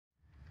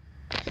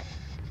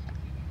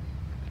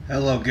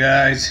Hello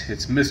guys,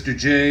 it's Mr.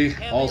 J,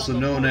 also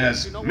known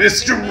as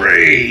Mr.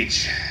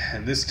 Rage.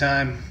 And this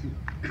time,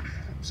 I'm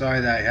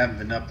sorry that I haven't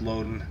been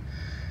uploading.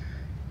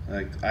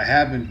 I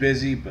have been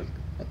busy, but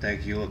I'll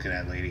thank you looking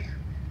at, lady.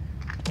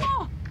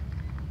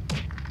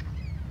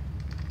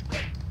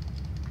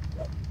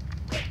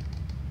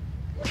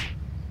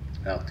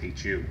 I'll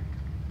teach you.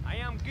 I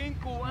am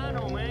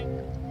Ginkuano,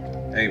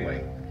 man.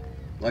 Anyway,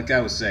 like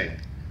I was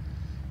saying,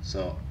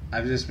 so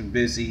I've just been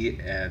busy,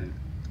 and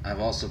I've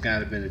also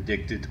kind of been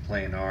addicted to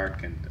playing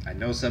Ark, and I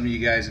know some of you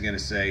guys are going to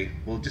say,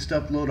 well, just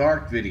upload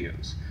Ark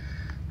videos.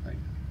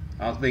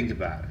 I'll think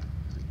about it.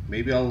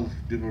 Maybe I'll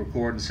do a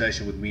recording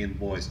session with me and the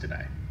boys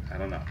tonight. I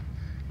don't know.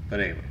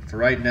 But anyway, for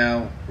right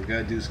now, we're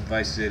going to do some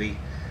Vice City,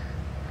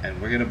 and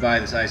we're going to buy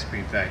this ice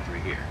cream factory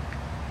here.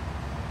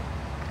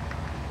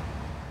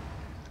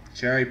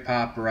 Cherry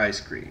Popper ice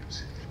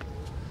creams.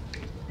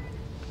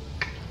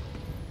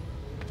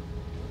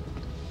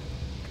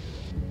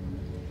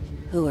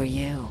 Who are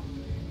you?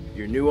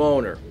 Your new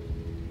owner.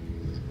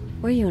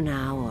 Were you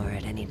now or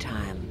at any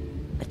time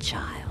a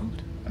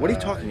child? What are you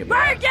talking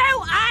about? Were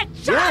you a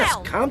Yes,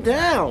 child? calm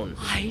down.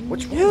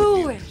 What's wrong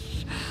knew with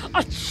it.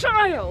 A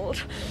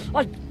child.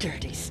 A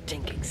dirty,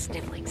 stinking,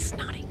 sniveling,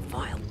 snotting,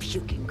 vile,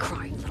 puking,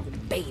 crying little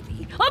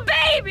baby. A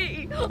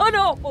baby! An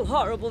awful,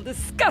 horrible,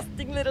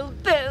 disgusting little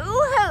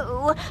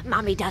boo-hoo.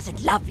 Mommy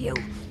doesn't love you.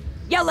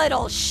 You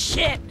little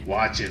shit.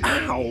 Watch it.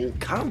 Ow,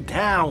 calm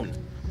down.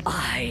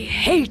 I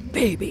hate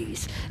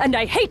babies, and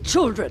I hate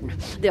children.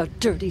 They're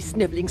dirty,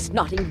 sniveling,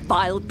 snotting,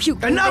 vile,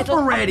 puking Enough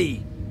little...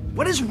 already.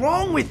 What is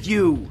wrong with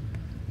you?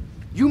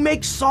 You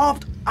make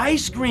soft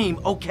ice cream,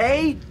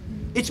 okay?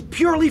 It's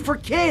purely for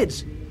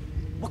kids.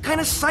 What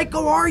kind of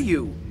psycho are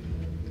you?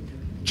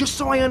 Just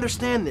so I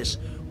understand this,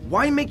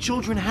 why make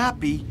children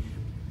happy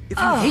if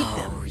you hate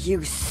them? Oh,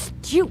 you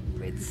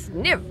stupid,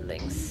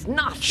 sniveling,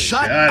 snotty...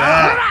 Shut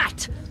up!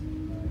 Brat!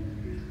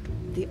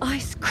 The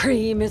ice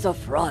cream is a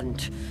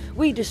front.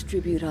 We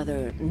distribute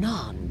other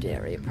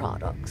non-dairy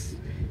products.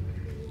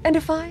 And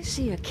if I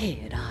see a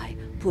kid, I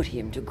put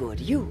him to good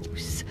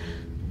use.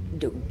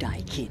 Don't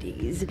I,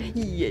 kiddies?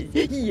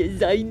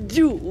 Yes, I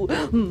do.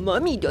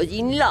 Mommy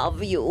doesn't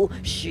love you.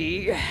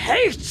 She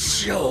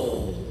hates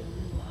you.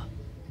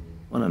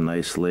 What a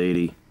nice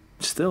lady.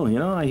 Still, you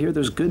know, I hear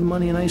there's good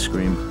money in ice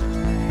cream.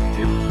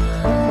 You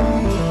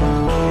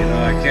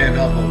know, I can't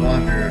help but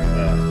wonder if,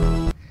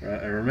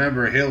 I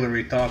remember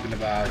Hillary talking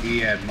about he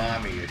had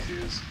mommy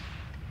issues.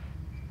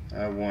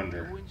 I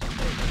wonder.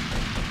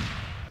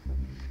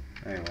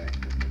 Anyway.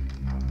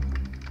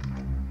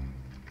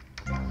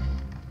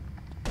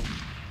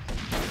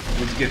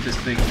 Let's get this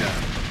thing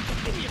done.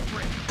 Give me a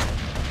break.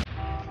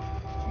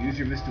 Use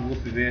your Mr.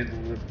 Whoopi van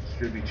to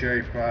distribute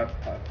Cherry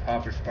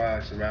Popper's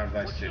products around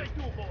Vice City.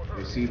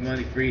 Receive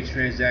money for each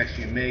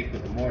transaction you make,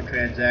 but the more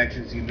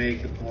transactions you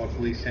make, the more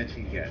police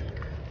attention you get.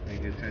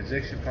 Make a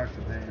transaction, park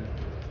the van.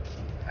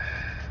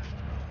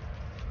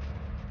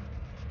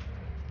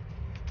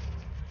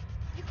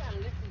 You gotta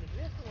listen to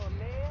this one,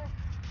 man.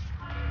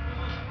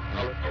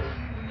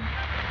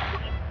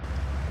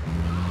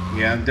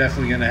 Yeah, I'm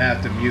definitely gonna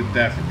have to mute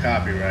that for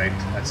copyright.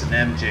 That's an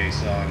MJ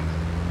song.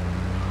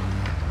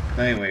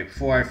 But anyway,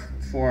 before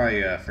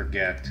I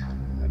forget,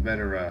 I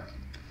better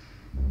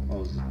what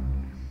was it?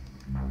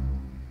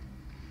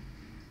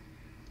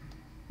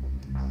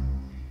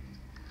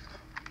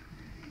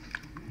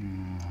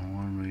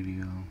 Horn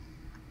radio.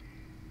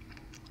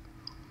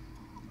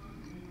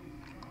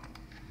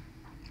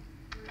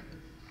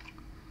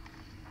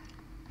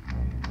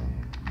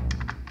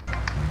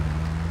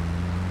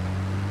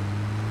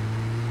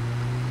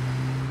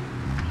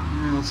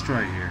 Let's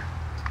try here.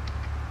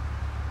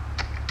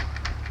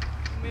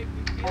 You make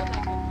me feel like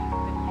a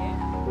yeah.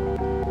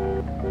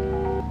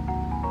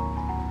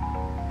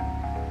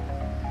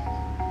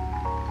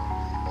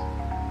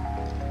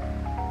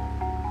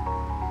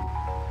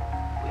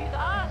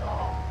 Cuidado.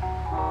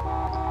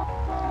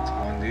 That's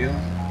one deal.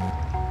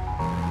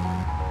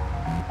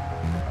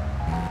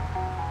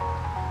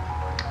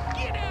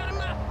 Get out of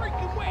my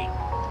freaking way.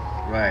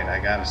 Right, I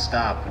gotta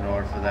stop in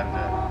order for them to.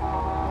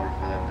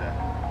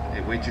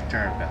 Hey, wait your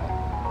turn, pal.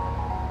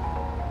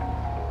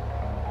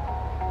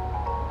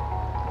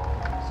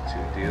 That's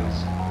two deals.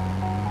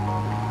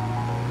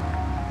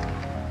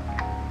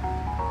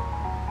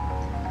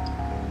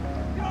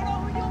 You don't know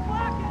who you're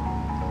blocking.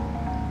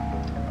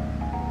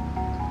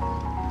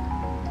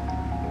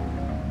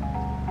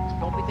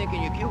 Don't be thinking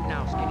you're cute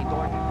now, skinny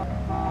Dorothy.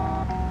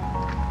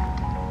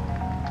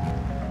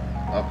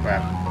 Oh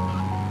crap.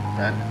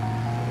 Time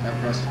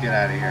for us to get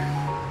out of here.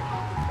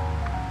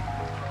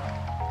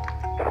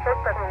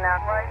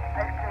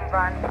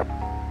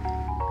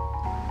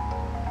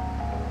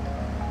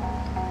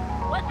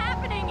 What's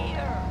happening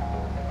here?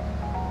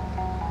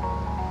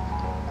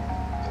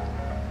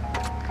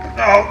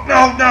 No!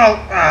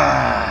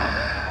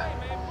 Ah.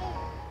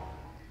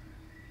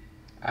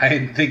 I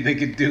didn't think they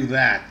could do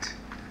that.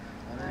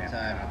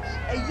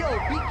 Hey, yo,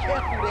 be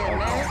careful there,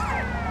 man.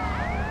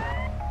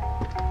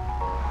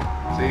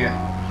 See ya.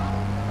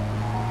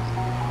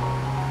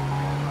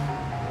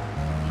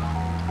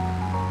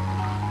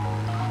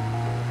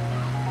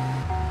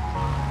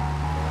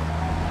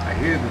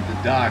 hear that the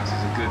docks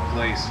is a good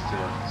place to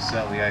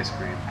sell the ice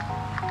cream.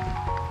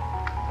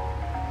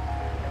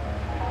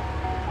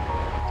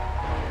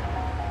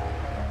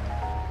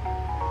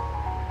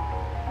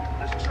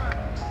 This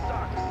traffic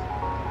sucks.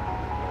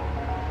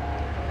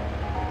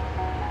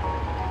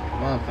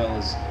 Come on,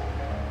 fellas.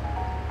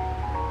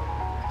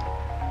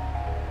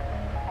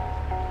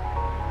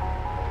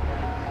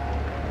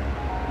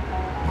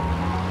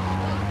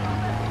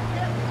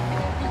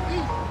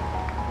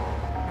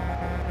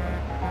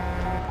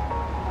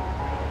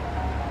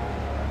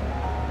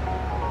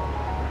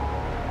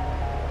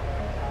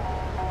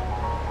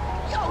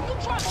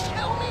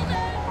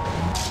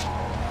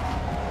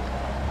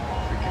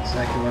 Freaking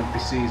psycho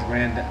NPCs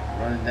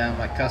running down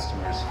my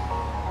customers.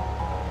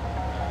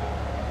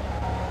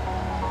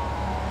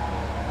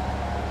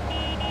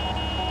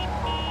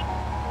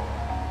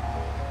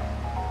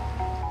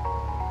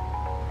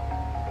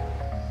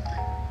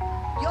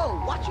 Yo,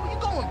 watch where you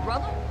going,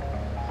 brother.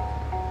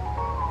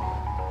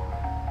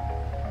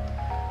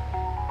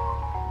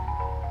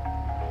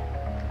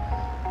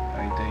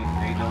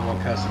 Ain't no more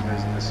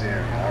customers in this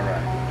area.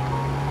 Alright.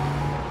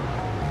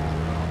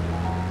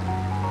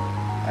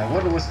 I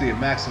wonder what's the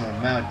maximum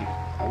amount.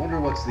 I wonder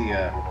what's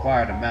the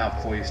required amount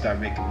before you start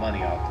making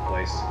money off the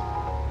place.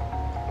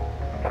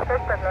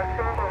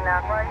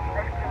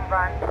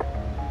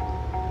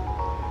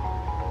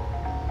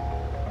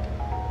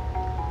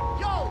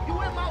 Yo,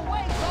 you in my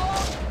way, dog.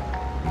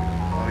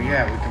 Oh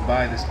yeah, we can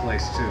buy this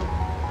place too.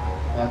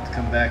 We'll have to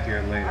come back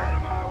here later. Out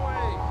of my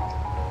way.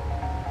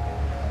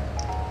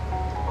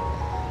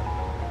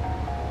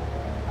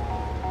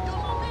 Yo,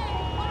 my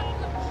man,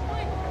 walking up the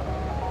street.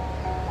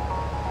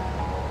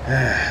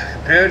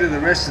 Compared to the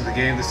rest of the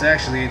game, this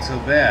actually ain't so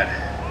bad.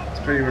 It's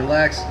pretty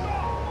relaxing.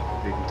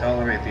 You can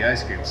tolerate the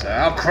ice cream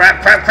side. Oh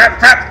crap, crap, crap,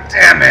 crap!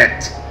 Damn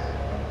it!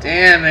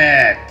 Damn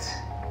it!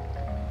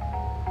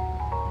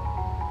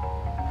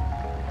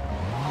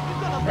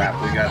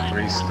 Crap, we got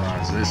 3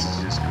 stars. This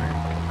is just great.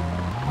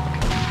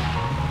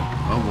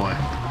 Oh boy.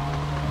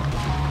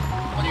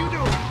 What are you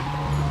doing?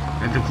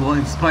 And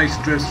deploying spike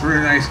strips for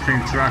an ice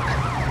cream truck.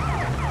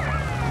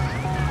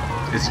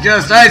 It's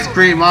just ice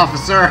cream,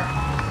 officer!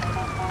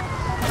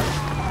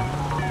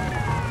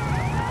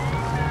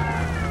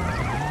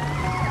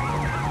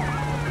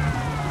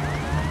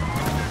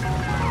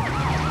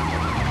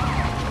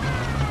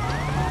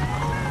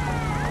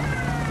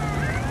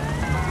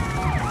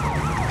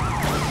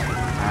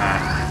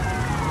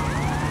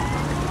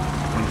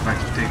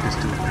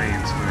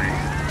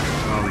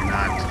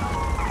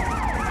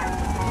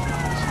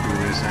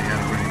 I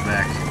gotta bring it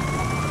back.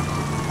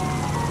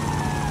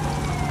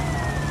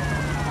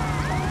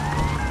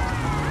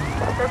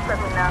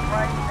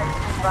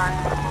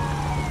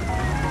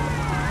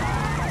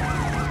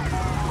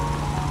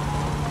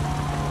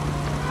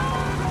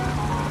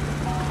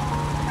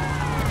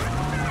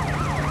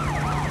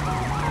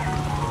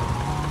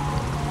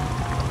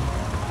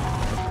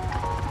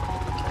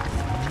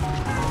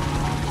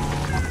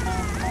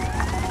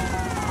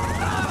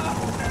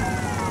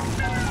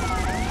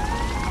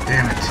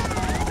 Damn it.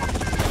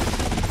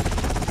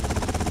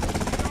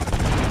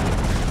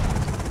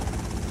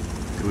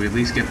 Do we at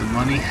least get the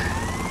money?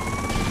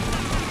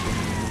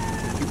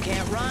 You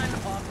can't run,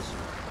 officer.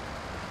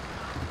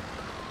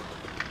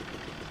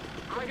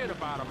 Forget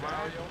about him,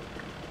 Mario.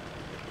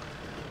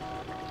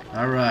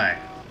 Alright.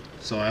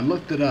 So I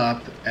looked it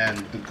up and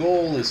the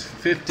goal is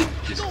 50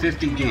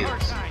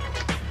 deals.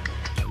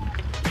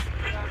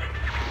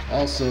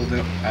 Also,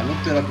 I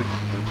looked it up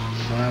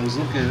when I was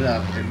looking it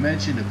up, it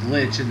mentioned a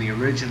glitch in the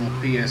original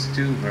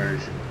PS2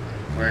 version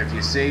where if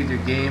you saved your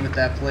game at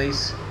that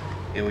place,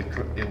 it would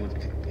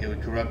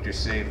corrupt your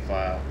save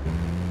file.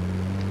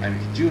 I mean,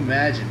 could you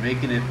imagine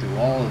making it through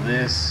all of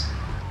this,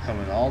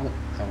 coming all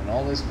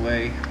this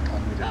way,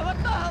 What the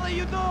hell are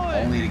you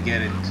doing? only to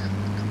get it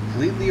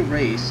completely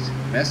erased,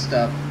 messed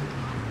up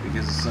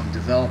because of some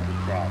development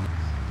problem.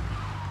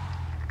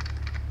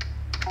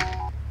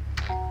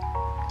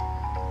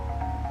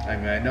 I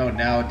mean, I know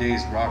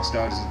nowadays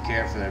Rockstar doesn't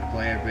care for their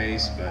player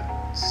base, but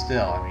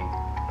still, I mean,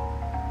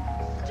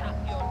 Stop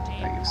your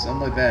damn. like if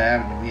something like that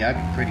happened to me, I'd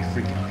be pretty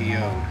freaking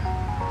PO'd.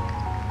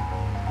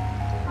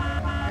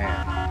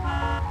 Man.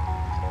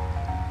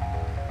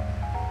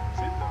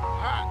 She's a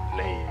hot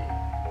lady.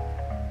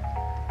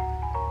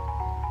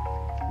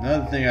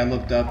 Another thing I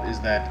looked up is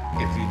that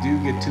if you do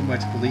get too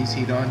much police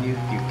heat on you,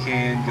 you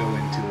can go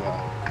into a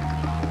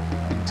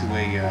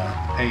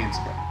pay and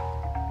spray.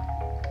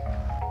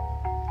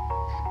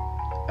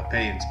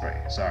 Pay and spray,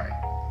 sorry.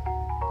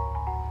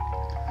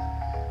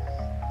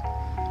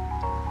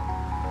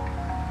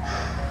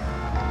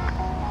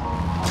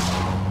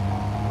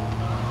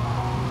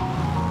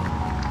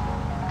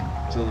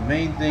 So the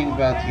main thing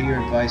about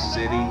here in Vice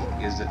City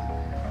is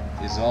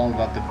all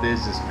about the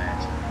business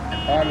mansion.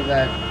 And part of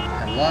that,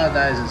 and a lot of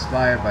that is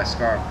inspired by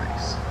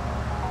Scarface.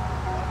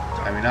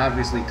 I mean,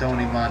 obviously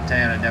Tony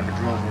Montana never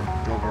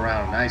drove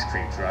around an ice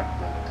cream truck,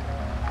 but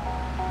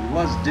he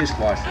was a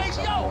dishwasher at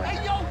some point.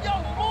 Hey, yo,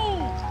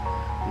 move!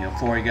 You know,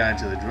 before he got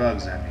into the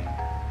drugs, I mean.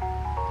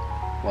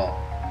 Well,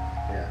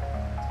 yeah.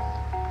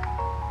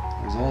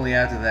 was only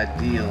after that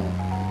deal,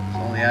 it was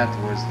only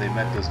afterwards they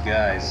met those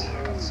guys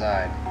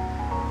outside.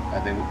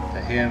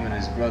 Him and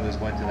his brothers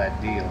went to that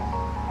deal.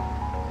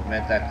 They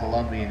met that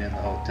Colombian in the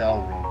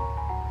hotel room,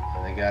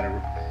 and they got a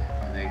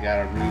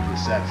rude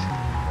reception.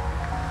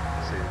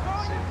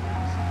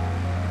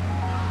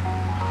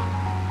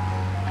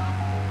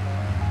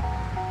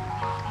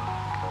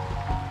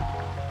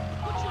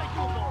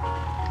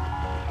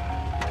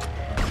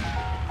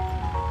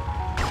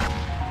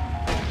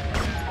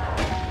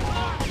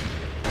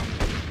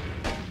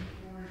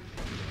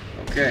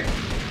 Okay.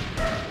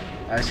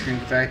 Ice cream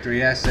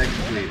factory asset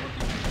completed.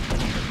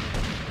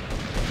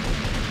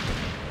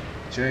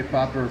 Cherry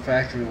popper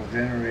factory will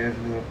generate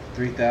revenue up to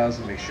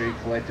 3,000. Make sure you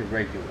collect it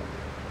regularly.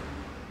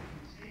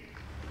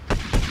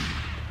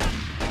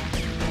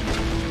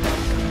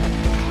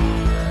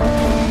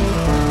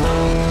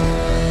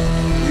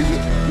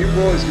 You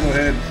boys go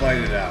ahead and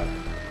fight it out.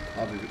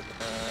 I'll be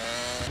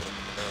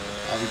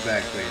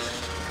back later.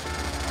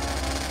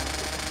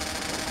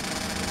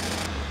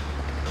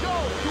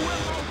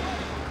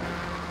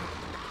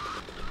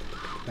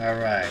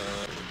 Alright.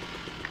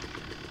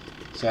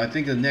 So I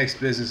think the next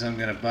business I'm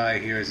gonna buy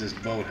here is this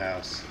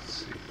boathouse. Let's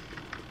see.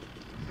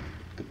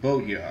 The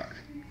boatyard.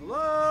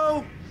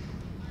 Hello?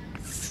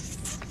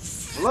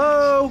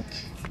 Hello?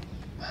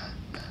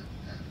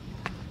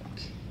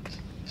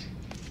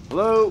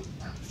 Hello?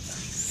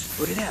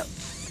 Put it out.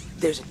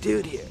 There's a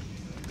dude here.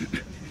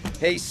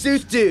 Hey,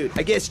 suit dude,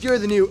 I guess you're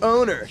the new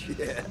owner.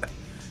 Yeah.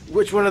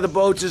 Which one of the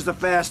boats is the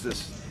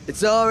fastest?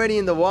 It's already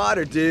in the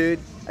water, dude.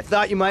 I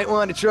thought you might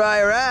want to try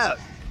her out.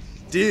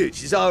 Dude,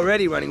 she's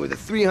already running with a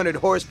 300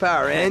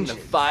 horsepower engine.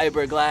 And the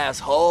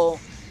fiberglass hull,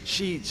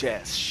 she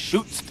just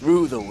shoots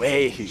through the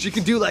waves. She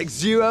can do like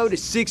 0 to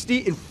 60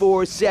 in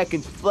 4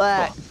 seconds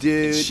flat,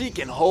 dude. She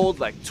can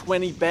hold like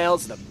 20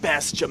 bales of the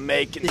best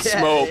Jamaican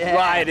smoke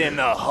right in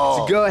the hull.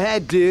 So go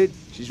ahead, dude.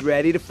 She's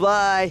ready to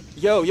fly.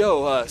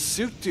 Yo,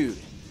 suit dude.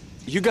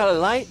 You got a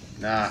light?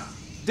 Nah.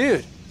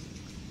 Dude.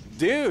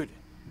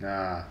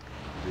 Nah,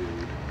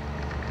 dude.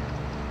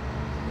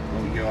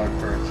 Boatyard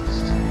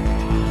purchased.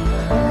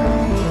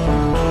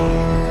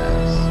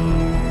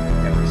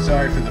 Yeah, we're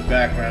sorry for the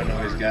background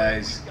noise,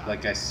 guys.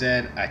 Like I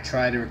said, I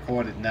try to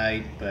record at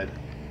night, but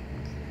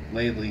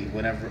lately,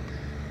 whenever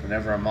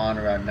I'm on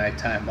around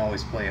nighttime, I'm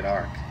always playing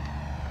Ark.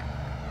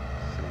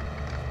 So,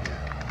 yeah.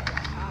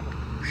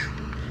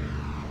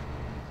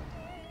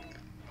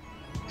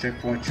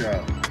 Checkpoint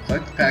Charlie.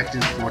 Collect the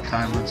packages before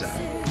time runs out.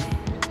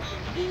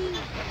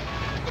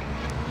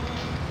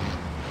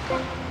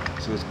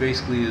 So it's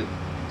basically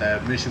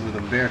that mission with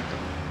Umberto,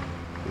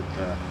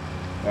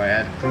 where I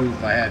had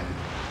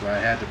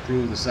to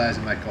prove the size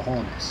of my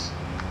cojones.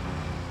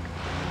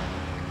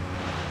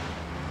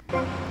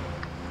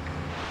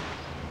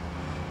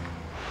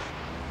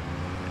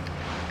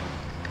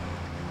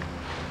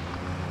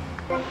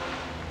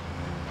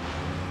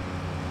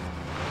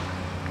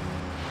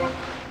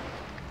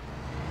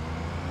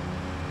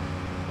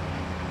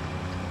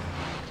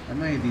 How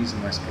many of these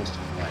am I supposed to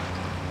collect?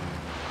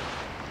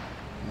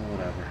 Oh,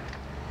 whatever.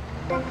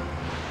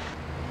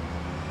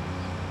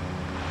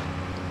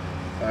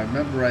 If I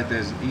remember right,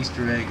 there's an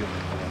Easter egg of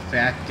a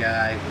fat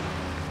guy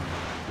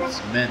with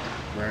cement,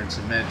 wearing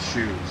cement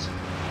shoes.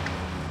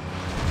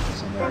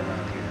 Somewhere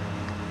around here.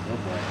 Oh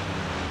boy.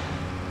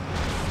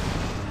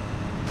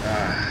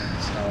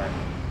 That's not what I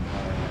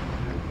want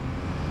to do.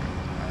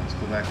 Let's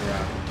go back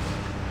around.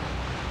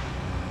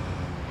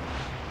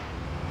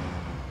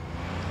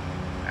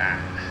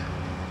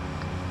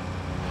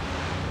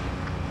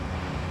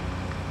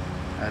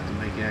 I have to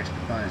make extra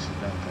punishes,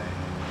 don't they?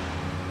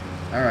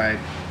 Alright.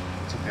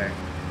 It's okay.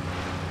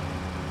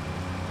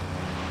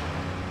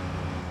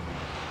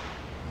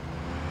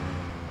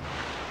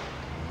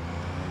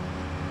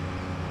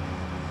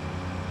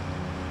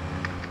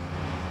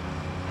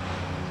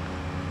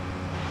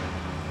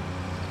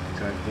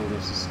 Try to build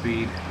up some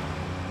speed.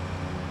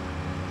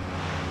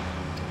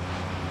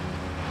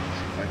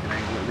 See if I can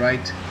angle it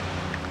right.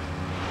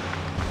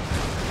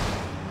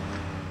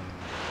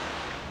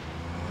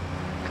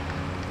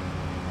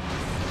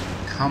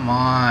 Come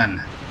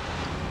on.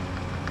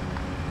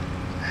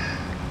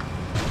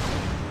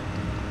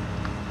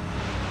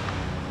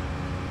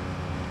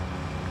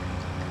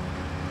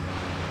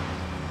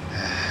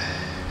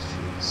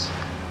 Jeez.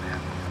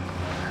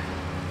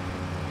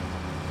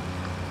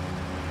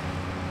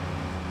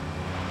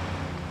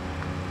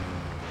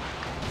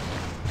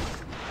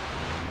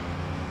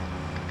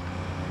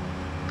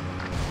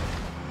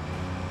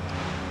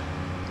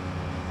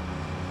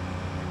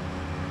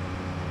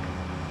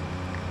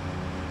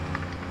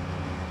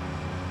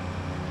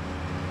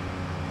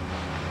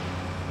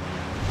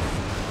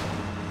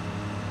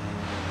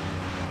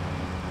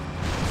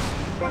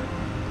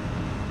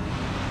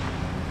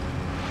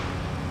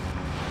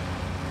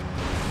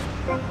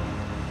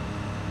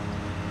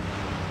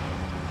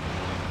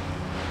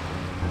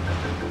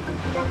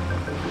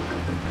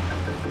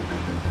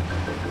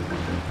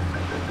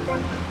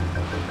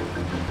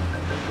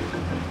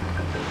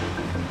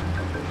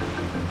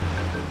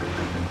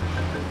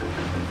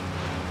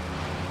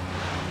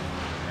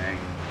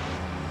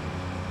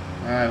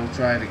 we'll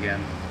try it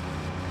again.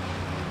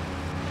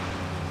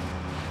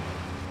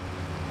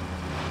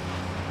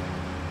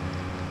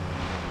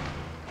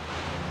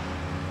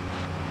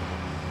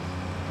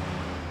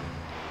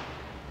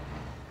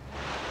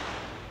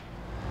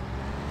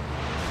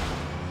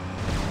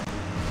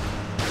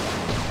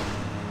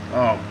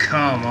 Oh,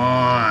 come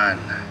on.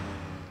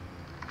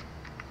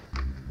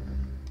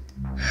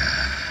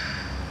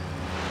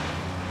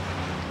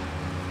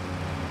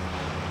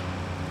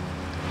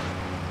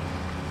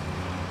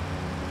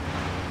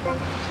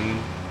 See?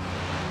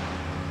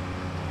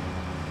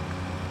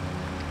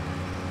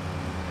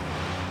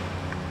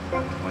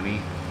 20.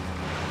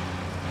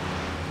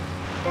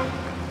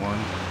 1.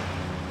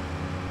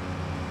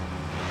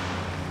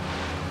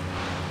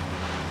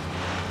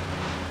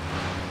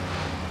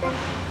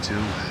 2.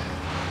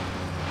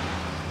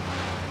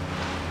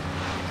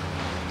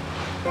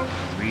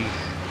 3,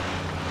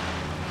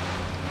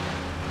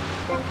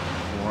 4,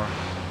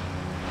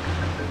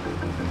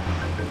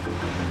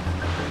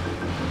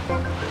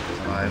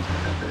 5.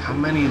 How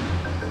many?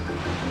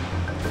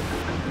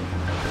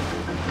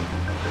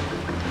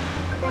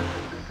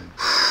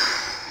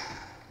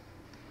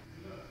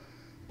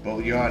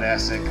 Boatyard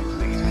asset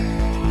complete.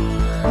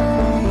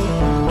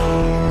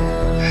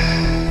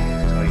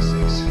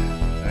 26.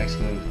 Next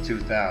move,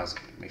 2,000.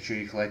 Make sure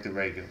you collect it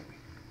regularly.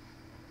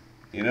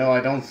 You know,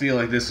 I don't feel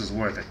like this was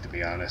worth it, to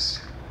be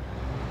honest.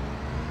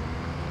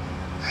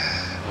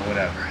 But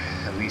whatever.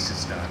 At least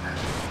it's done.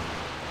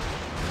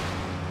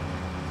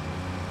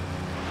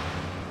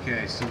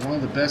 Okay, so one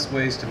of the best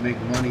ways to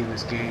make money in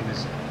this game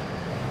is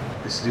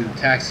to do the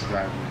taxi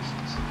driver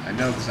missions. I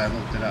know because I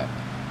looked it up.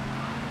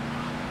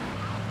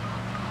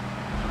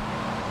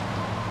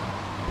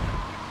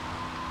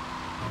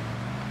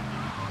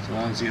 As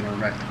long as you don't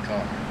wreck the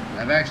car.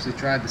 I've actually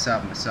tried this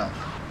out myself.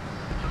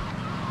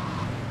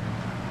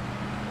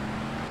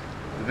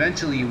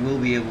 Eventually you will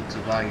be able to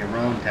buy your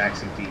own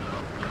taxi people.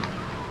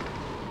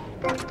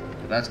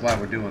 But that's why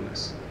we're doing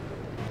this.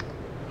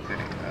 Okay,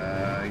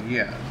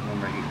 yeah, there's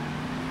one right here.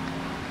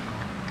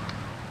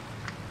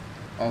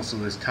 Also,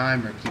 this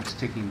timer keeps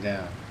ticking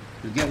down.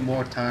 You'll get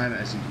more time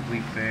as you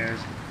complete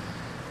fares,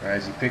 or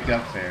as you pick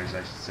up fares,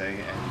 I should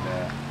say,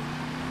 and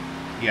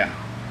yeah.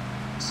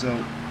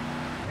 So,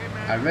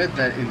 I read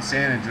that in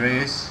San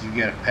Andreas you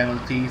get a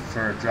penalty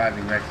for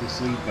driving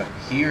recklessly, but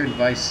here in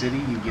Vice City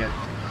you get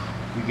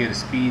a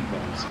speed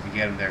bonus if you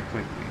get them there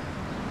quickly,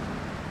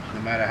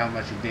 no matter how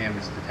much you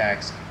damage the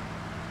taxi.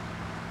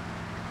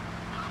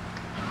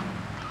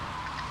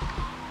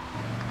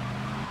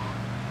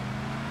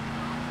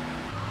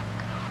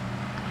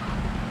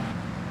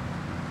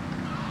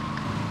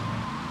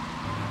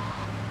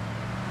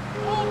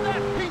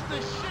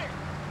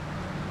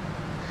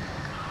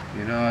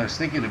 You know, I was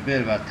thinking a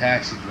bit about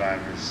taxi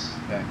drivers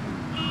back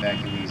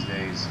in these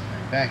days.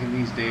 Back in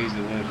these days,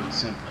 it would have been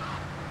simple.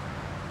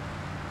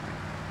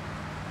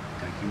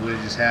 Like you would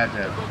have just had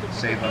to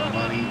save up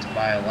money to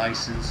buy a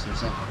license or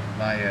something,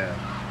 buy a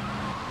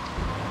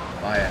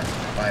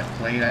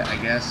plate, I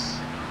guess.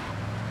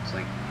 It's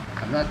like,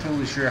 I'm not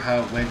totally sure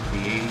how it went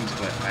in the 80s,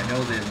 but I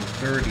know that in the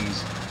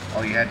 30s,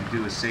 all you had to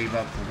do was save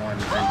up for one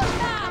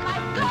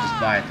and then just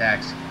buy a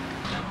taxi.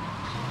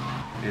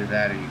 Either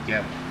that or you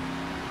get one.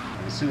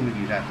 I'm assuming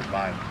you'd have to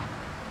buy one.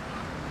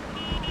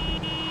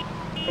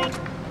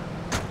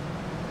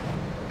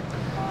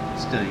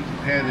 Still, you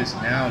compare this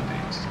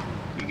nowadays.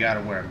 You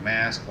gotta wear a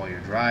mask while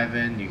you're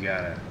driving. You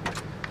gotta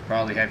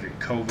probably have your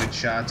COVID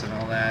shots and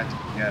all that.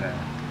 You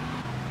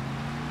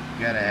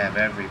gotta have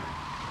everything.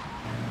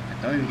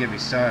 And don't even get me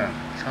started on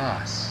the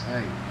costs.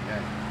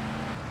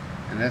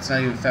 And that's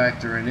not even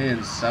factoring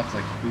in stuff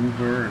like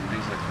Uber and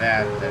things like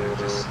that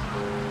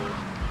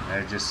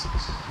are just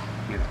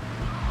you know,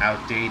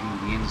 outdating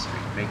the industry,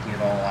 making it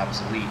all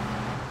obsolete.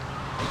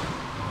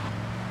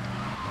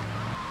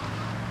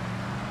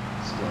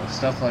 Still,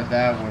 stuff like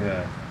that were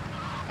to,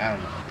 I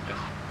don't know,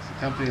 if a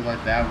company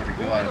like that were to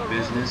go out of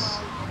business,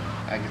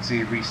 I could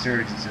see a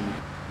resurgence in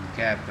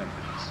cab companies.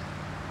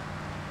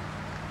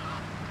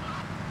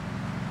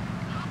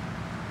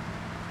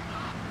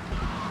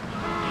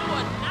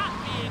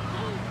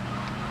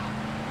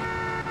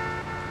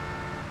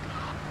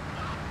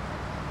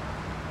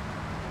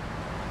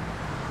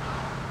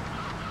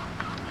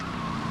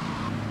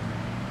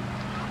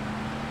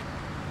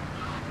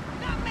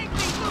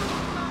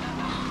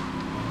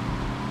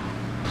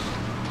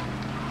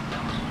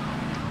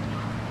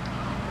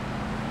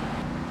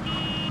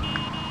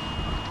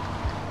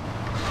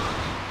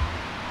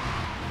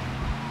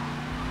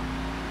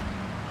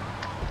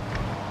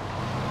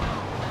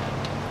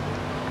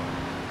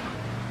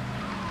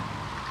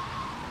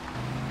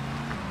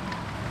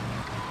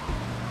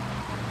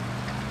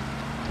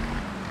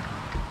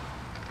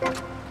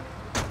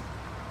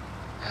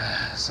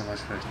 So much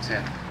for a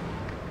tip.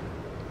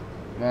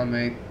 Come on,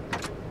 mate.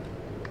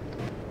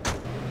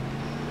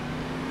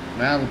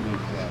 Malibu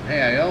Club.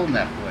 Hey, I own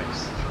that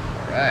place.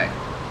 Alright.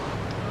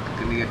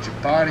 Gonna get your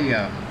party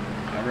on.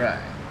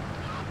 Alright.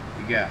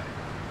 You got it.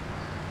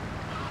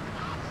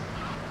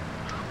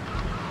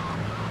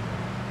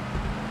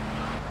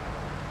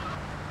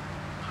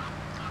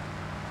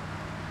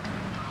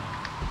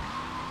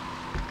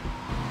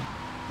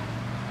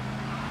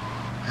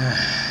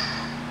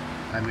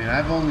 I mean,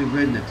 I've only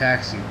ridden a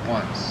taxi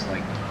once,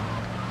 like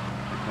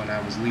when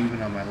I was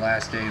leaving on my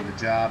last day of the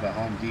job at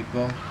Home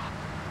Depot,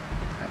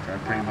 after I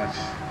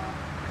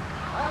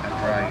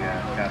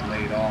got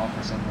laid off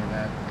or something like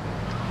that.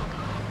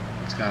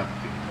 It's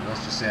complicated.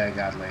 Let's just say I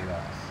got laid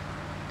off.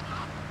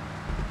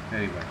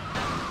 Anyway.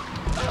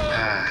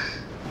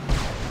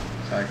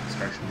 Sorry,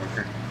 construction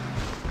worker.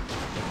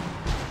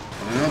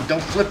 No,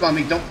 don't flip on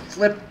me. Don't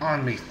flip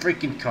on me.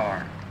 Freaking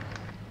car.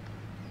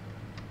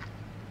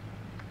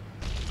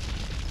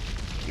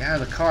 Get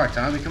out of the car,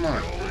 Tommy. Come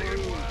on.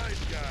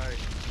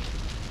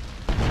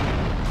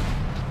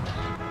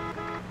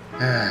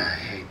 I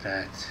hate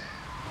that.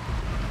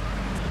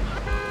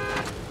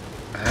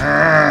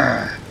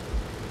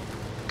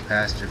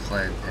 Pastor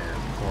fled, and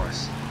of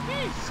course.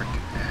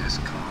 Freaking ass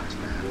cars,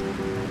 man.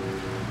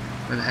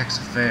 Where the heck's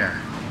the fare?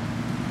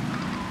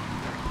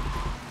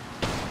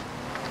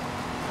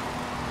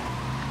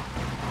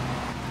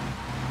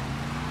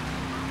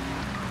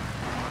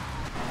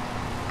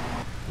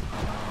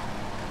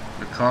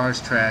 The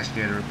car's trash,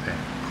 get it repaired.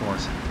 Of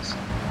course it is.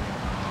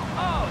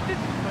 Oh, this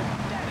is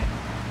pathetic.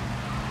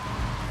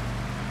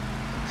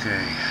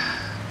 Okay,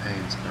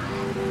 Painsbury.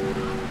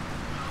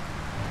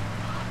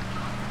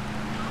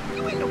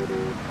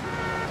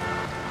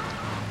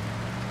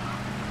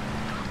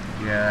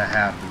 Yeah, that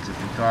happens. If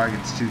your car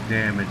gets too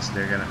damaged,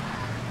 your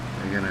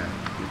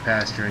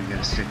pastor ain't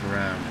gonna stick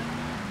around.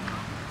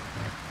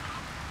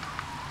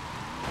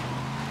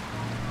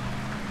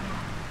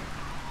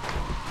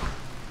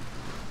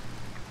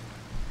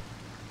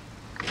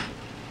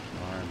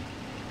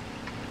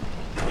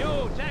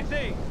 Yo,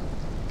 taxi!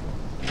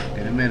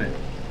 In a minute.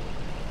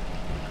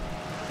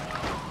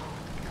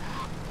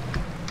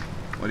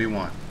 What do you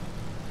want?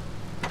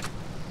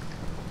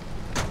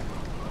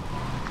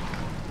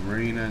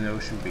 Marina and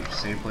Ocean Beach,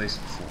 same place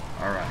as before.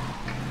 Alright.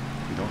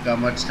 We don't got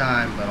much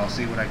time, but I'll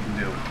see what I can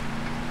do.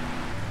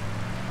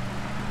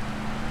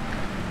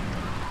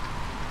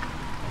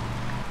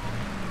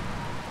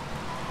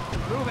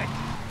 Move it!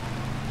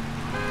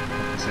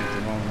 This ain't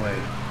the wrong way.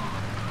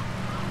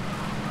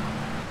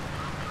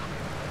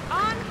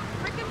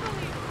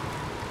 Unfreaking-believable.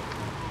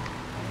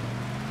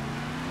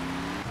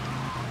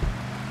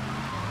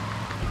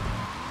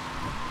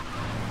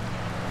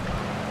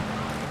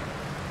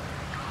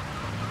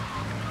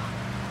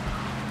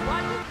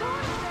 What is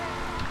going on?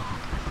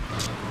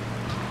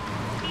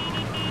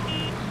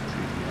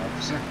 Excuse me,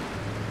 officer.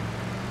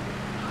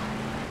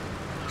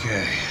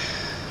 Okay.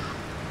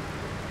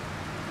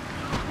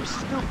 We're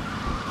still...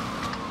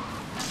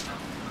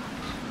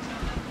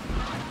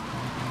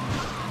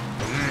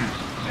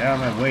 Get out of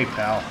my way,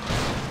 pal.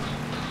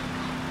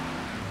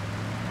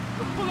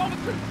 Let's pull over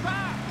to the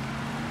side!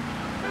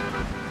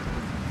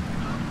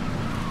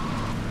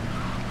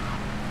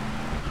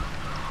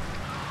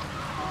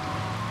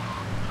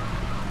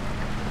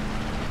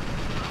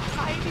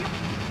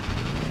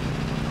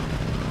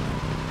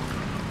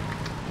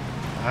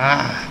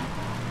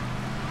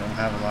 Don't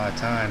have a lot of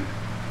time.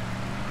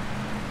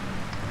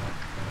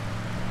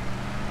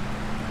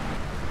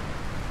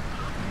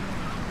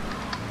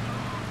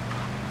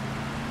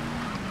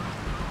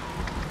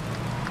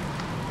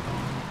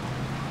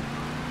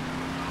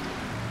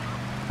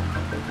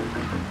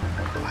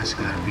 Why's it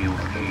gotta be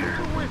over here?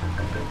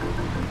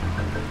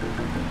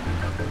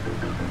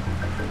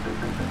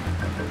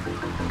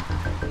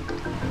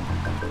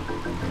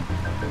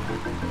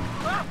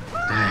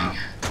 Dang.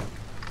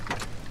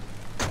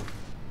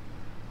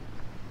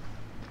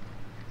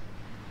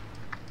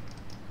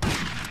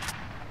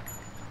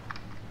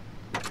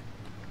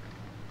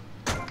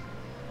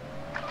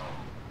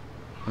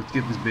 Let's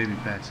get this baby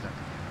patched up.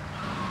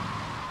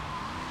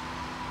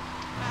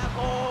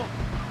 Asshole!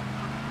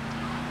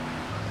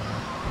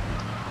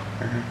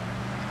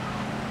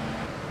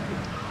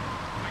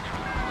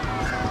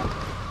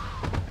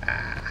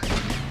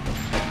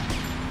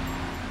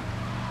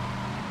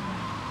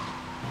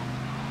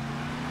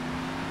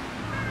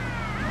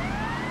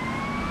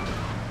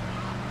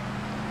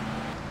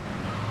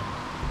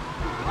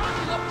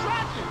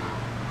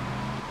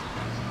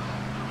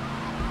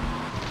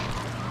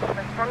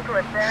 Respond to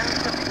a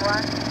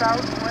 1031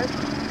 southwest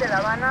de La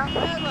Habana.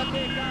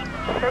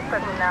 Check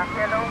terminal,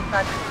 hello,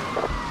 taxi.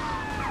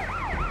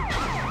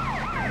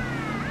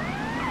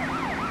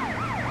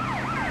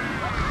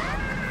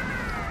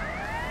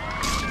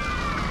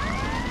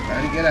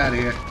 Trying to get out of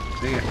here.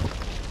 See ya.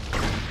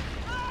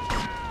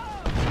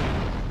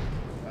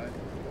 Bye.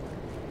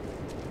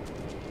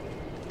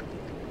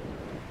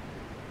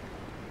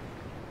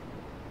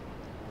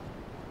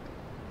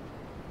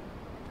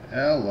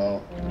 Hello.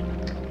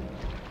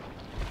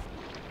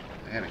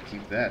 I gotta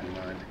keep that in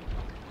mind.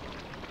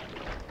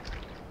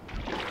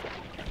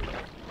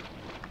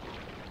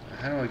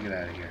 How do I get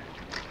out of here?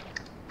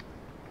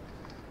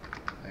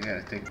 I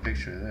gotta take a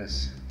picture of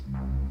this.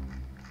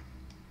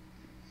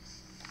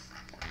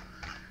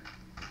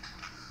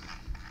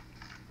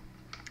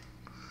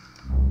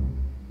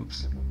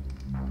 Oops.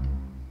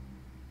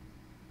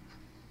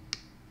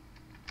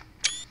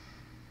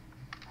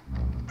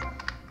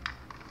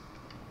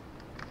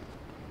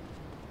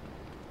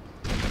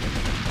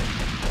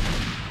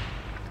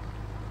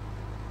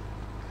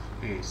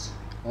 jeez.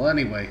 Well,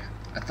 anyway,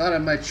 I thought I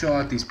might show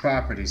out these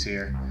properties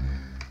here.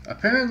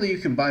 Apparently you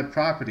can buy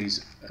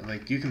properties,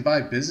 like you can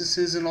buy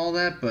businesses and all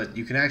that, but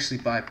you can actually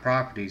buy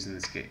properties in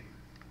this game.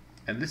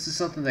 And this is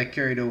something that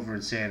carried over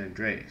in San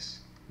Andreas.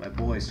 My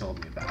boys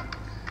told me about it.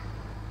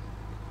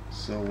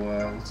 So,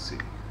 let's see.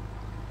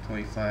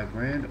 25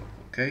 grand,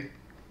 okay.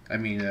 I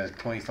mean,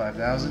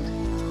 25,000.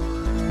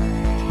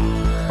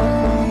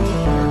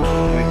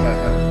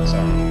 2,500,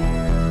 sorry.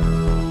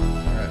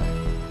 Alright,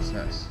 that's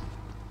nice.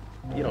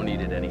 You don't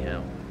need it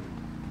anyhow.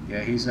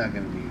 Yeah, he's not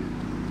gonna need it.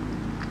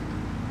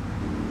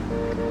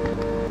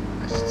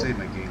 I should save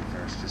my game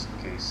first, just in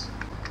case.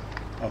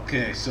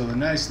 Okay, so the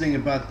nice thing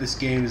about this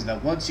game is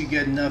that once you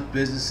get enough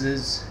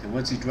businesses, and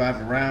once you drive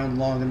around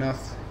long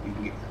enough, you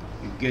can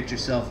get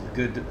yourself a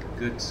good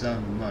sum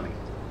of money,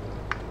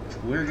 which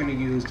we're gonna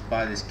use to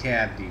buy this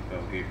cab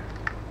depot here.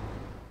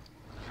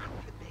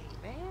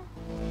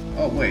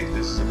 Oh wait,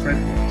 this is a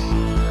print works.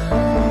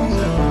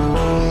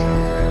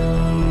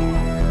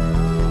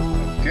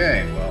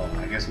 Okay, well,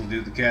 I guess we'll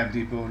do the cab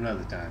depot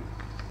another time.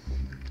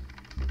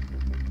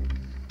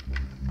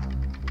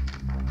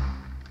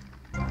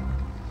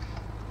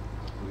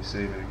 We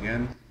save it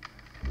again.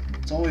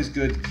 It's always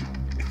good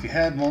if you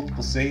have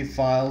multiple save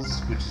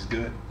files, which is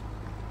good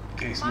in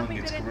case one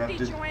gets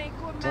corrupted.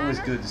 It's always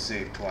good to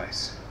save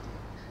twice.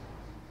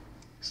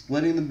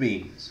 Splitting the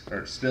beans,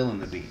 or spilling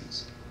the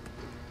beans.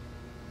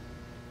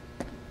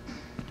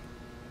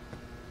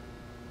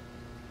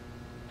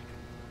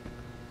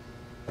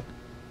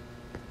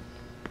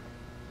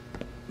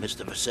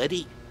 Mr.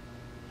 Vassetti?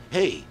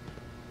 Hey,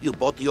 you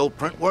bought the old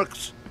print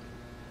works?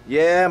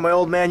 Yeah, my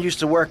old man used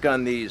to work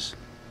on these.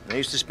 I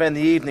used to spend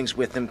the evenings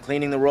with him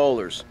cleaning the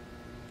rollers.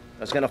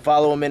 I was gonna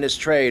follow him in his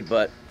trade,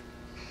 but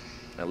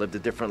I lived a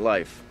different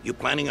life. You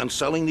planning on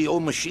selling the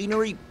old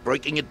machinery?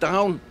 Breaking it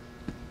down?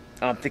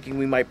 I'm thinking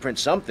we might print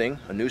something.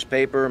 A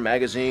newspaper, a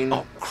magazine.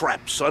 Oh,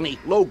 crap, Sonny.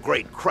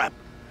 Low-grade crap.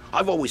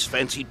 I've always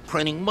fancied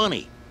printing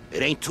money.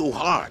 It ain't too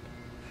hard.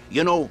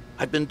 You know,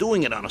 I've been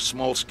doing it on a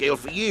small scale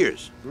for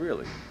years.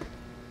 Really?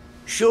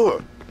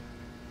 Sure.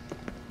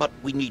 But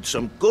we need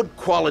some good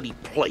quality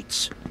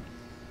plates.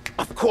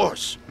 Of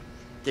course.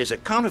 There's a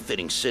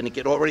counterfeiting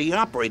syndicate already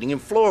operating in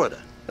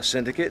Florida. A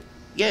syndicate?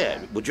 Yeah,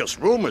 well, just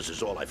rumors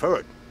is all I've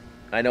heard.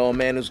 I know a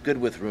man who's good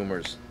with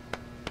rumors.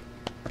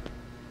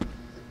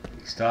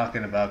 He's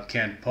talking about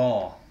Kent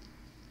Paul.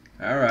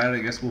 Alright, I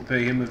guess we'll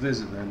pay him a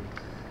visit then.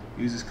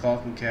 Use his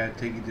coffin card,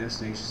 take your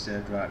destination instead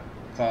of driving.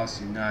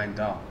 Costs you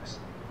 $9.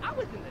 I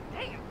was in the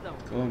dance zone.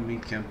 Go and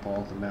meet Kent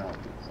Paul at the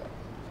Malibu Club.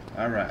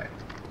 Alright.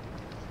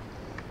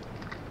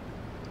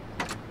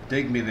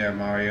 Dig me there,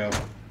 Mario.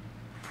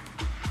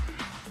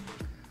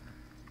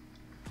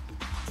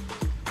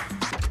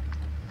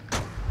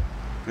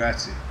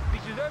 Grazie.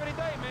 Beaches every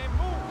day, man.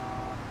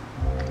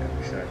 Move. Okay,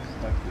 we should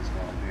collect this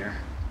while I'm here.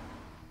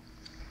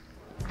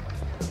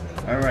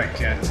 Alright,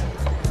 Kent.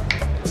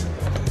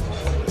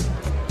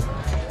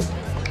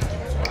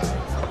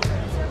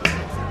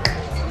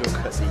 Look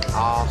at the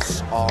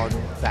arse on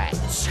that.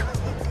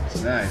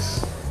 It's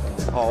nice.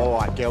 All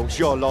right, girls,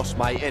 you're lost,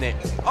 mate, innit?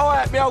 All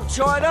right, me old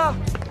China.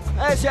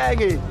 How's it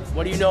hanging?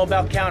 What do you know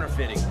about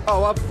counterfeiting?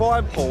 Oh, I'm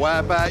fine, Paul. How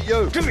about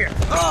you? Come here.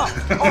 Oh,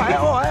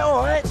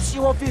 all right.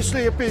 You're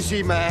obviously a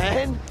busy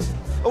man.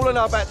 All I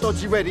know about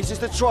Dodgy Reddies is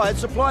to try and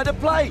supply the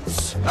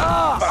plates.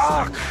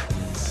 Fuck!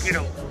 You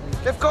know,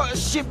 they've got a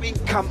shipping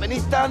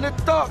company down the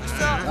docks.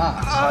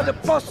 The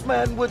boss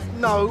man would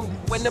know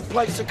when the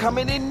plates are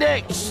coming in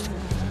next.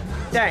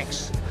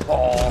 Thanks.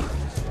 Oh,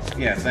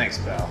 Yeah, thanks,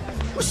 pal.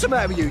 what's the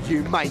matter with you,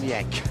 you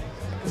maniac?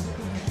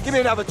 Give me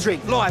another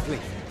drink, lively.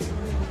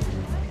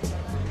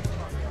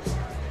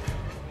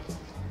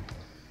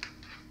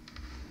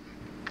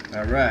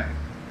 Alright.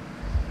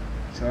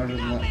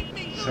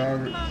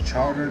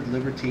 Chartered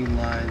Libertine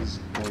Lines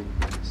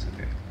boats.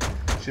 Okay.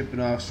 Shipping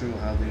officer will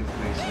have the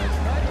information.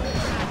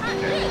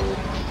 Okay.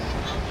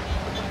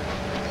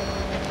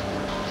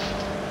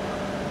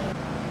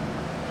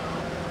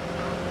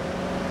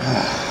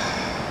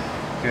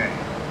 Okay.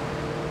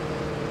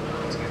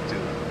 Let's get to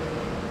it.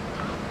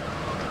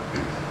 I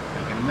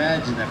can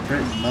imagine that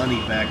printing money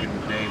back in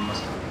the day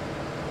must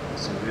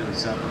have really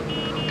something.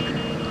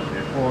 And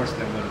of course,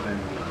 there would have been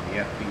the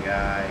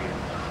FBI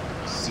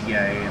and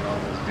CIA and all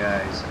those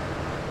guys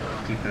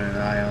keeping an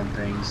eye on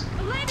things.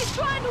 The lady's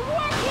trying to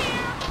work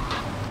here.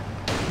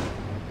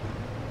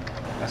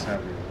 That's not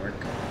really work.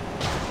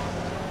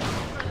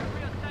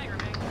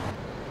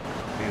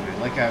 Anyway,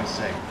 like I was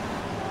saying.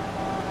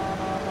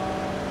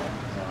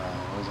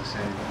 What was I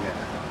saying? Yeah.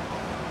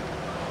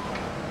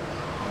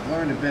 I've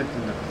learned a bit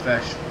from the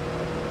profession.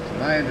 So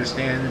my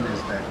understanding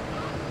is that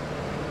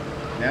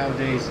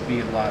nowadays it'd be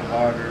a lot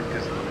harder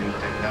because of the new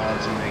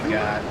technology they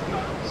got,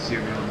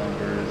 serial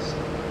numbers,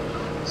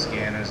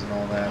 scanners and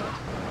all that.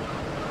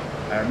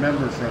 I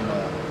remember from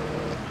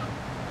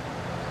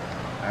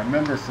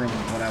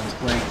when I was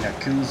playing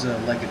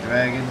Yakuza Like a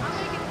Dragon,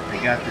 they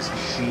got this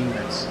machine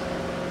that's,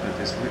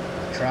 the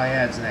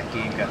triads in that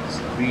game got this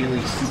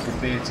really super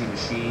fancy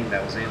machine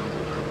that was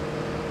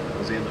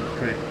was able to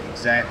print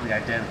exactly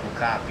identical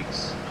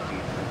copies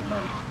for the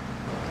money.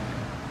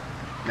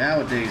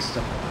 Nowadays,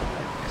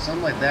 if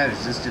something like that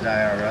existed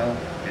IRL,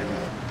 it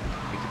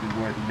could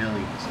be worth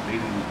millions, maybe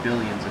even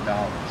billions of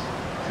dollars,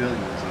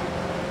 trillions even.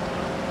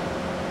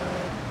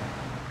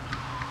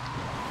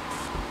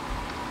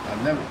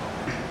 I've never,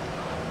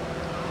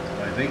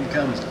 but if they can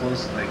come as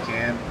close as they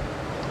can,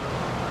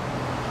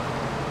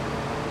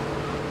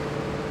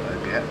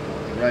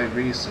 with the right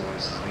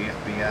resources, the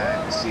FBI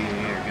and the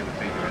CIA are going to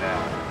figure it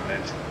out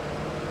eventually.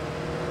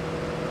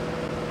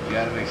 You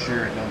got to make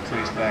sure it don't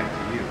trace back to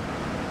you.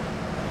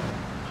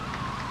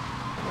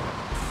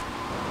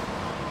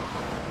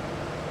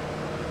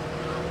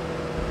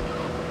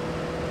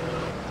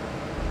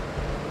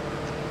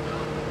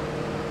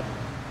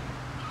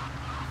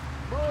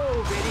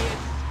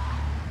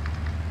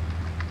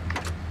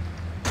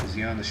 Is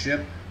he on the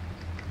ship?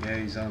 Yeah,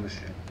 he's on the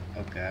ship.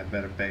 Okay, I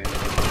better pay him.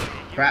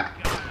 Crap!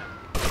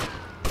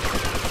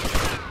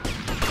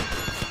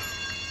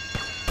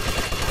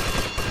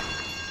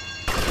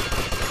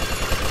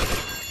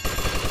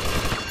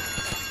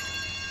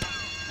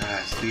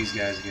 These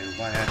guys again.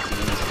 Why have to be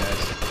these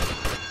guys?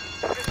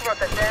 This is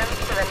Rotterdam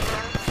 17,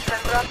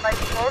 Central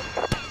Vice Force.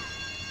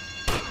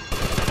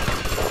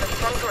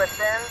 Respond to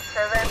Rotterdam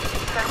 7,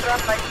 Central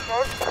Vice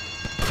Force.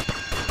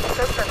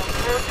 Suspect on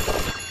foot.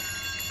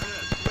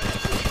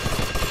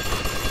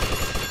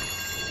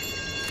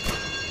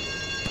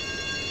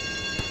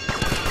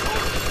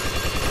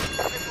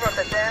 This is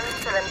Rotterdam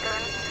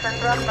 17,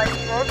 Central Vice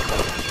Force.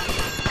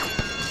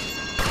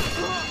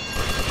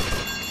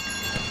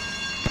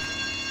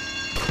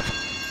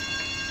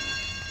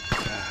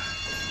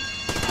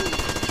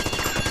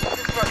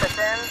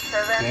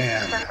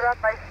 Damn. Central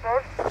Vice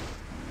Force.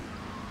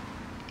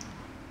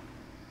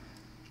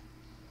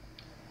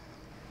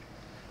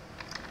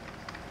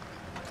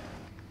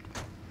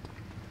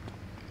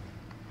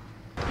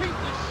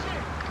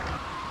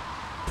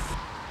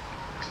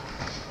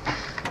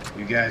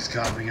 You guys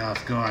caught me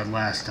off guard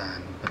last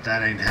time, but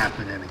that ain't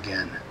happening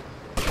again.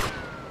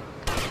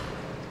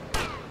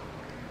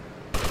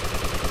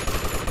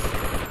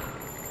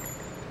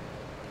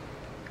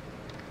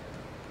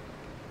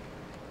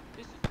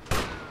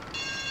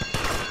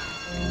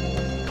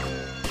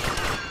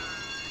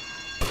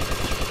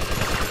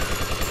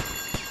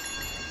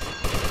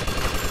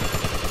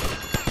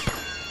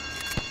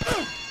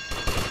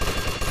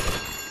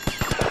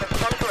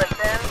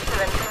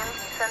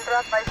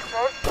 Vice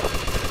Force.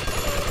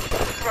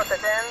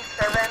 Rotterdam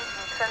 7,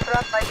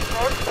 Central Vice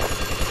Force.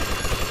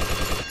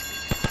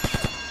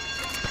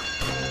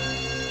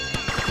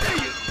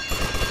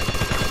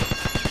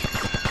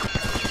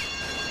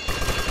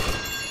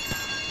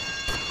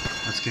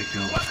 Let's get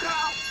going.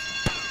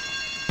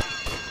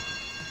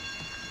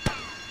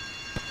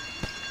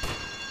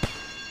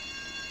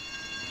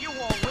 You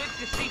won't live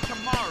to see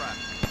tomorrow.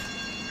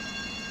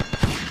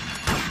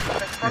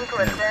 Respond to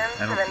Rotterdam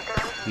 17,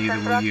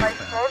 Central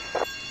Vice Force.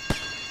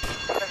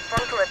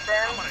 Respond to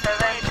Rotterdam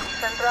 7,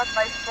 Central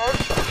Vice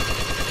Force.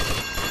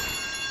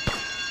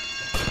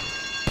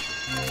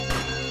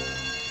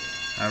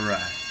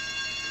 Alright.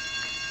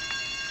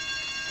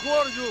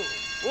 Guardo!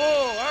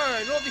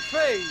 Oh, no the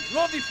face!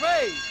 No the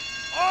face!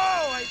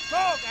 Oh, I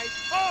talk!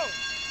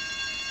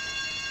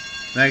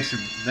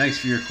 Thanks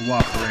for your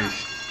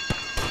cooperation.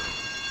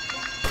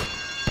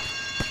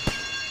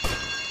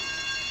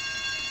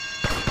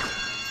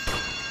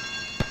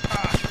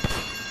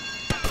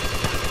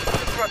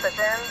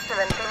 Rotterdam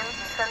 17,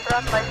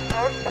 Central Vice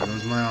Force. There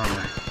goes my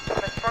armor.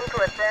 Respond to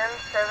Rotterdam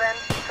 7,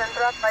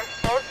 Central Vice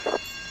Force.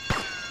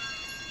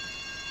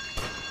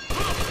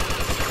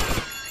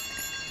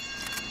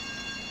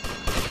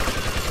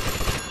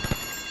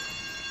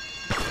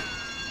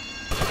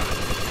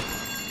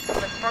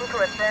 Respond to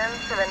Rotterdam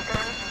 17,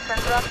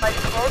 Central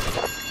Vice Force.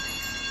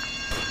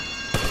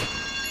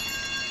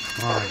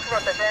 Fine.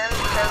 Rotterdam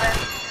 7,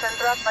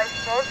 Central Vice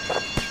Force.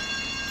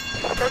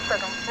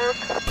 Suspect on foot.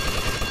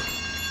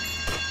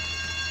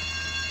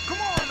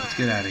 Let's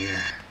get out of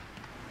here.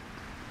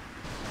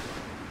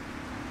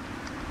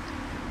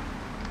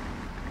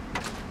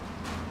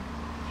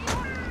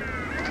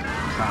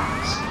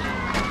 Cops.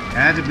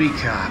 Had to be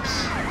cops.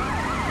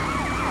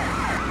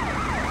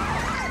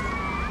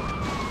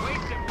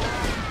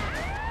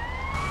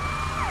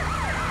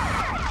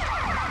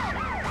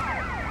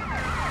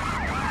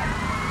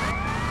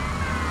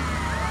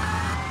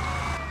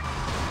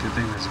 Good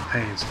thing there's a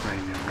paint spray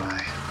nearby.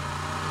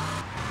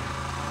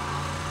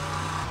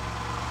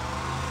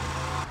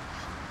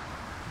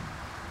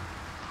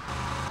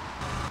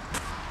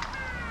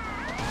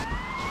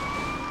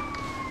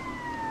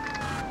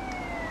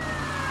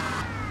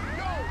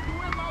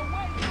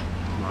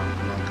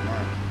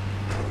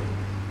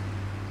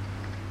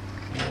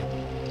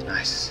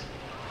 Nice.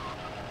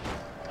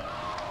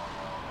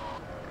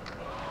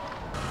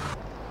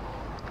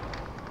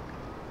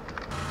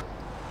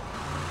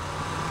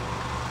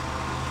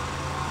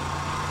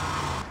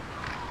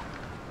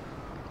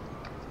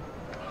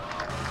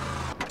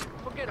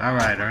 All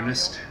right,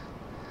 Ernest.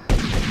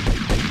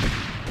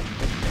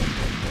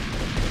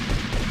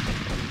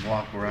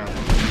 walk around with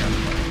the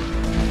gunfight.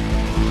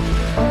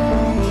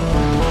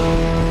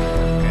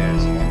 Okay,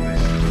 it's one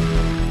mission.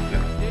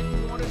 Good.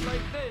 Didn't want it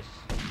like this.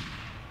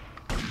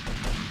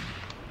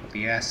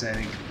 The asset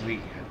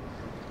incomplete yet.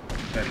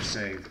 Better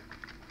save.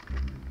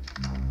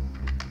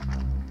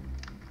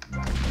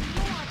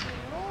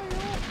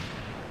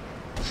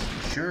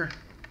 Sure.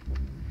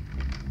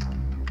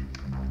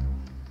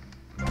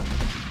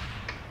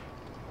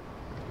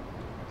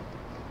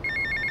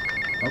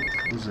 Oh,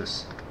 who's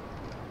this?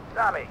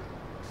 Tommy,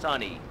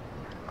 Sonny.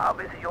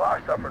 obviously you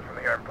are suffering from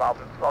hearing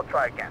problems, so I'll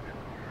try again.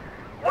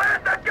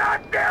 Where's the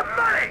goddamn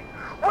money?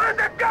 Where's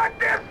the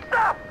goddamn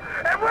stuff?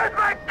 And where's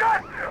my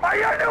gun? Are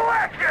you new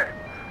action?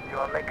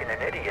 You're making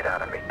an idiot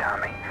out of me,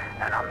 Tommy,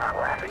 and I'm not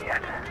laughing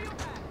yet.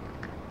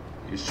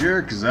 You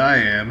sure? 'Cause I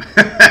am.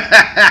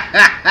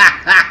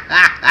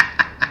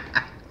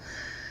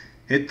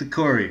 Hit the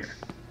courier.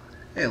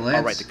 Hey, Lance.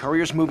 All right, the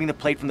courier's moving the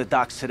plate from the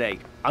docks today.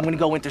 I'm gonna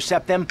go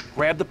intercept them,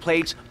 grab the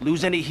plates,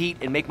 lose any heat,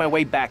 and make my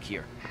way back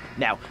here.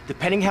 Now,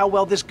 depending how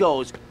well this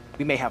goes,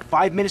 we may have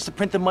 5 minutes to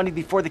print the money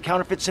before the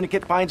counterfeit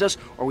syndicate finds us,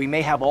 or we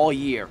may have all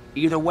year.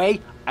 Either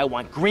way, I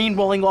want green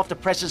rolling off the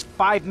presses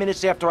 5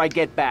 minutes after I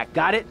get back.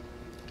 Got it?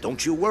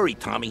 Don't you worry,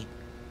 Tommy.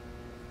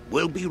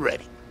 We'll be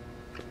ready.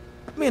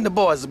 Me and the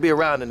boys will be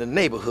around in the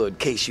neighborhood in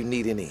case you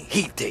need any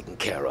heat taken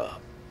care of.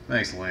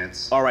 Thanks,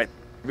 Lance. All right,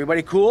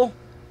 everybody cool?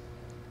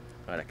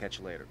 All right, I'll catch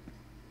you later.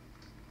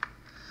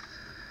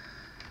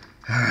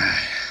 Alright.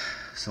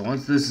 So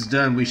once this is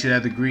done, we should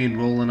have the green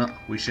rolling up.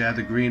 We should have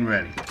the green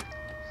ready.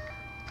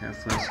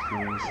 First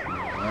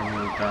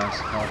docks,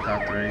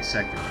 helicopter any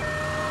second.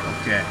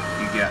 Okay,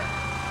 you got it.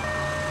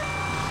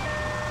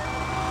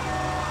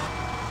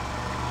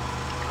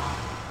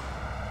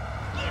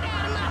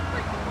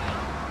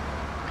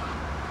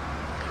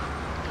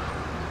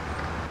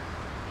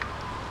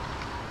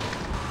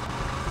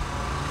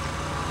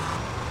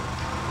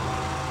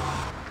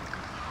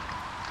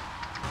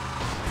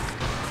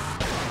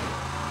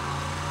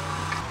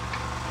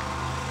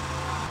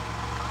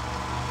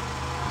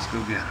 Let's go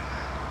get him.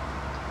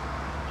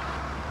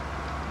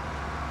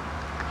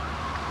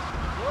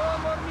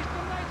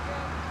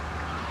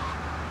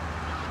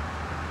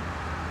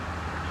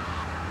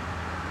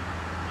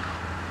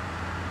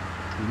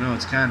 You know,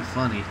 it's kind of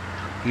funny.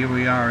 Here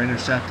we are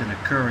intercepting a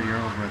courier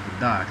over at the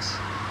docks.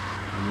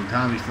 And when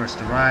Tommy first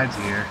arrived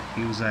here,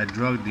 he was at a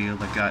drug deal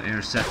that got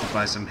intercepted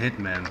by some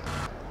hitmen.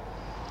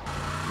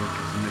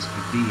 Working for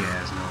Mr.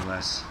 Diaz, no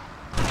less.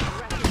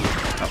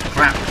 Oh,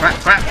 crap, crap,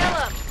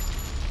 crap!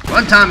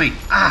 Run, Tommy!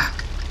 Ah!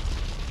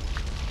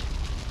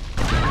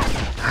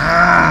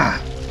 Ah!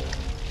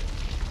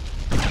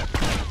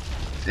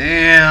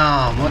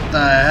 Damn, what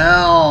the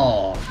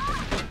hell?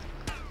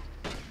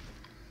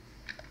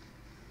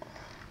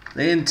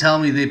 They didn't tell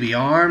me they'd be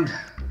armed.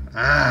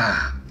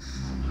 Ah.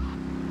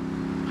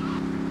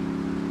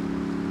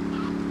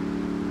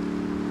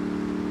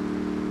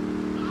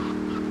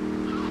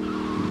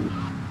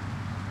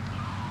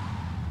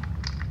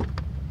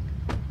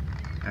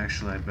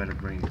 Actually, I better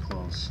bring you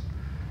close,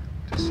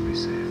 just to be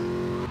safe.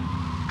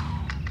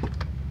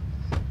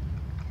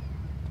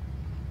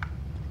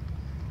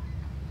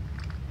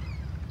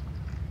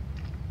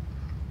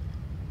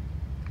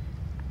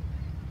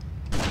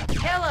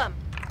 Kill him!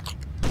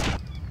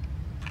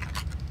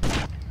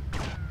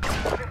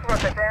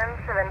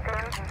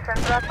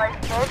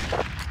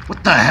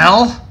 What the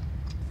hell?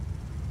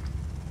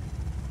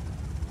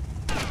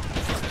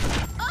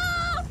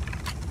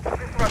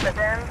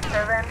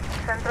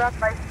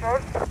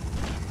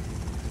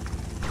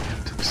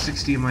 Took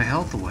 60 of my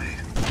health away.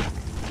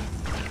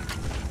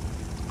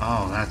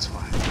 Oh, that's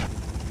why.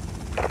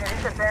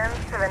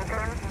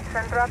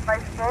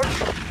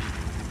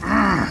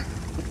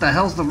 What the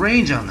hell's the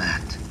range on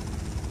that?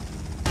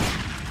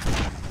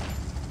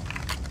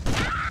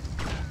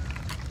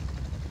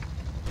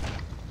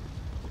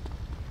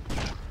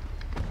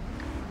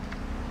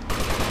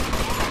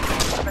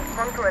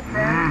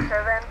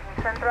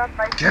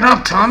 Get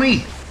up,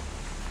 Tommy!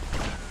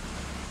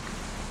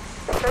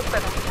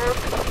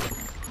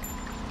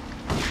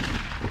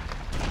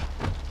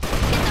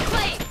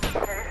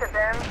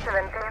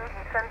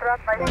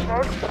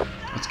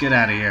 Let's get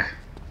out of here.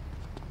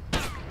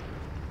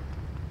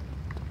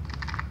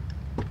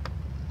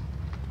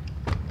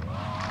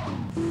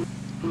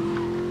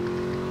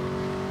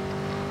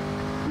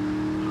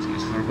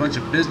 Jeez, for a bunch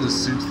of business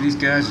suits, these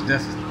guys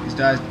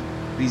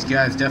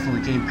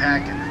definitely came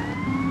packing.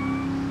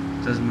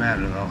 Doesn't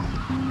matter though.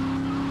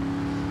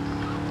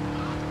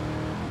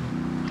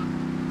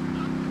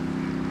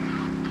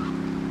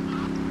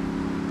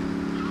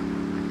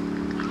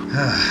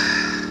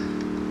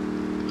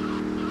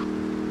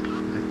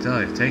 I tell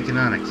you, taking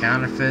on a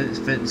counterfeit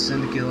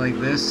syndicate like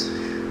this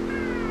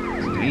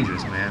is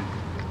dangerous, man.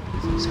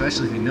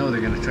 Especially if you know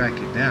they're gonna track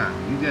you down.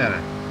 You gotta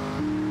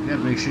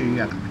make sure you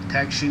got the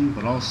protection,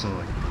 but also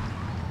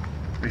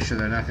make sure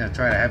they're not gonna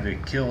try to have you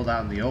killed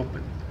out in the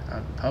open, out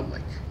in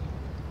public.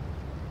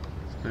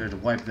 It's better to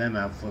wipe them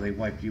out before they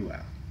wipe you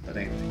out. But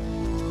anyway,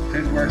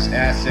 Printworks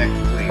asset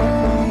complete.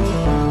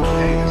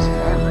 Hey, there's some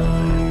armor up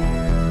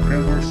there.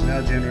 Credit works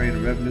now generate a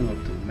revenue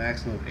up to a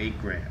maximum of $8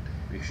 grand.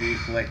 Make sure you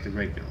collect it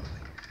regularly.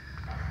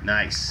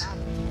 Nice.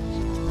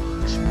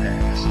 Mission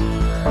passed.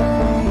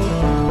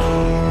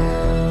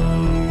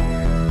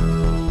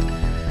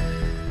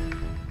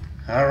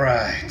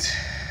 Alright.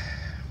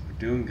 We're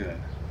doing good.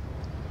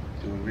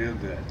 Doing real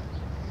good.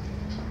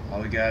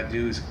 All we gotta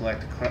do is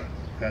collect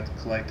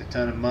a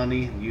ton of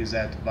money and use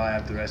that to buy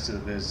up the rest of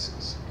the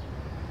businesses.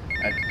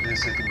 After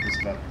this, I think there's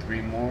about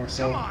 3 more or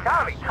so.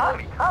 Tommy,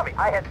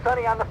 I had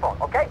Sonny on the phone,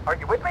 okay? Are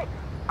you with me?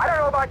 I don't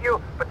know about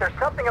you, but there's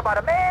something about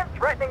a man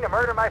threatening to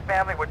murder my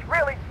family which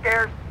really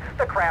scares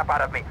the crap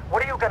out of me.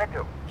 What are you gonna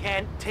do?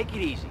 Ken, take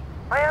it easy.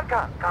 I am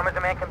calm. Calm as a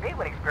man can be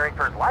when he's fearing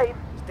for his life.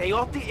 Stay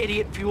off the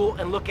idiot fuel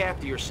and look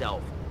after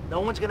yourself.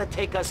 No one's gonna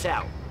take us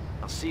out.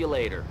 I'll see you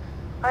later.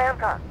 I am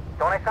calm.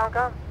 Don't I sound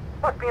calm?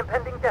 Must be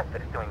impending death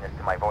that is doing this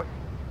to my voice.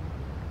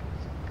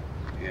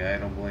 Yeah, I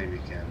don't blame you,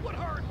 Ken. What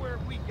hardware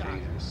we got?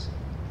 Dangerous.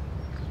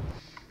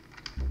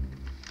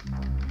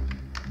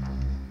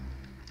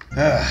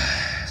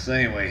 So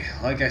anyway,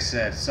 like I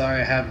said,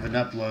 sorry I haven't been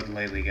uploading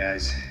lately,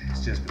 guys.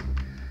 It's just been,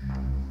 I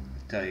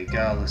tell you,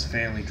 got all this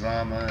family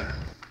drama,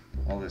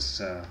 all this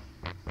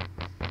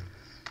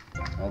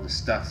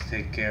stuff to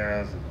take care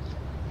of. And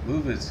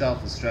moving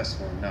itself is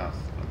stressful enough,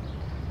 but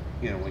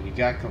you know, when you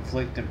got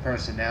conflicting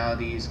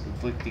personalities,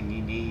 conflicting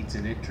needs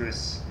and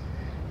interests,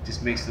 it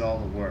just makes it all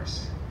the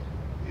worse.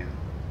 You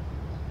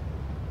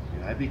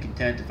know, I'd be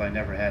content if I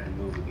never had to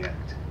move again.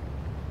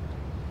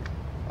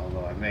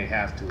 Although I may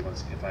have to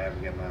if I ever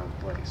get my own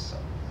place. So,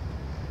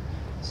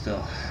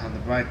 still, on the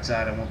bright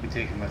side, I won't be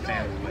taking my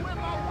family with me.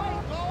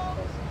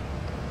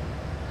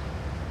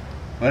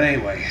 But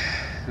anyway,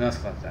 enough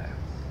about that.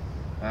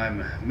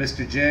 I'm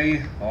Mr.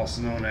 J,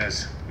 also known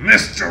as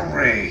Mr.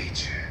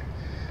 Rage.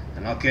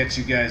 And I'll catch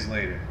you guys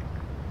later.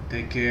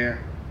 Take care,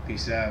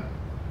 peace out,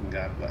 and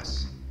God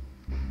bless.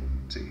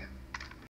 See ya.